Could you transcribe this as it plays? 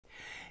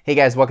Hey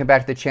guys, welcome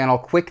back to the channel.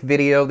 Quick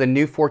video, the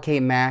new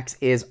 4K Max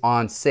is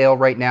on sale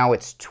right now.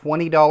 It's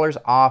 $20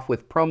 off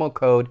with promo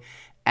code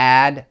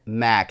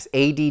ADDMAX,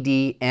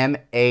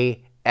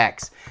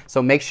 ADDMAX.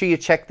 So make sure you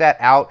check that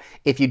out.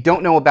 If you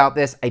don't know about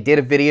this, I did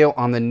a video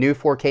on the new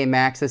 4K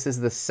Max. This is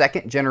the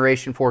second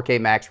generation 4K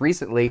Max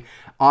recently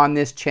on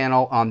this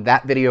channel, on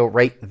that video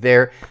right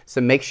there. So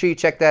make sure you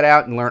check that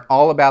out and learn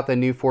all about the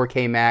new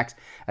 4K Max.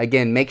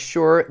 Again, make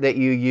sure that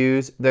you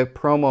use the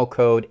promo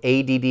code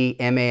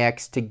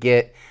ADDMAX to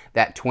get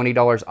that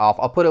 $20 off.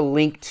 I'll put a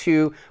link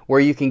to where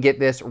you can get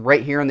this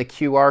right here on the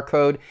QR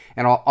code,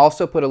 and I'll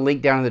also put a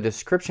link down in the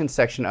description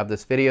section of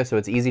this video so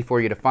it's easy for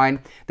you to find.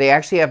 They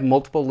actually have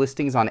multiple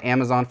listings on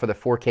Amazon for the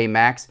 4K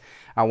Max.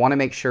 I want to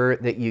make sure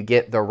that you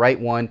get the right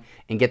one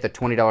and get the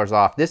 $20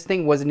 off. This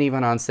thing wasn't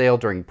even on sale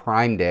during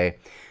Prime Day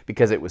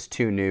because it was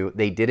too new.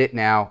 They did it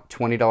now,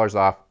 $20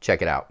 off.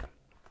 Check it out.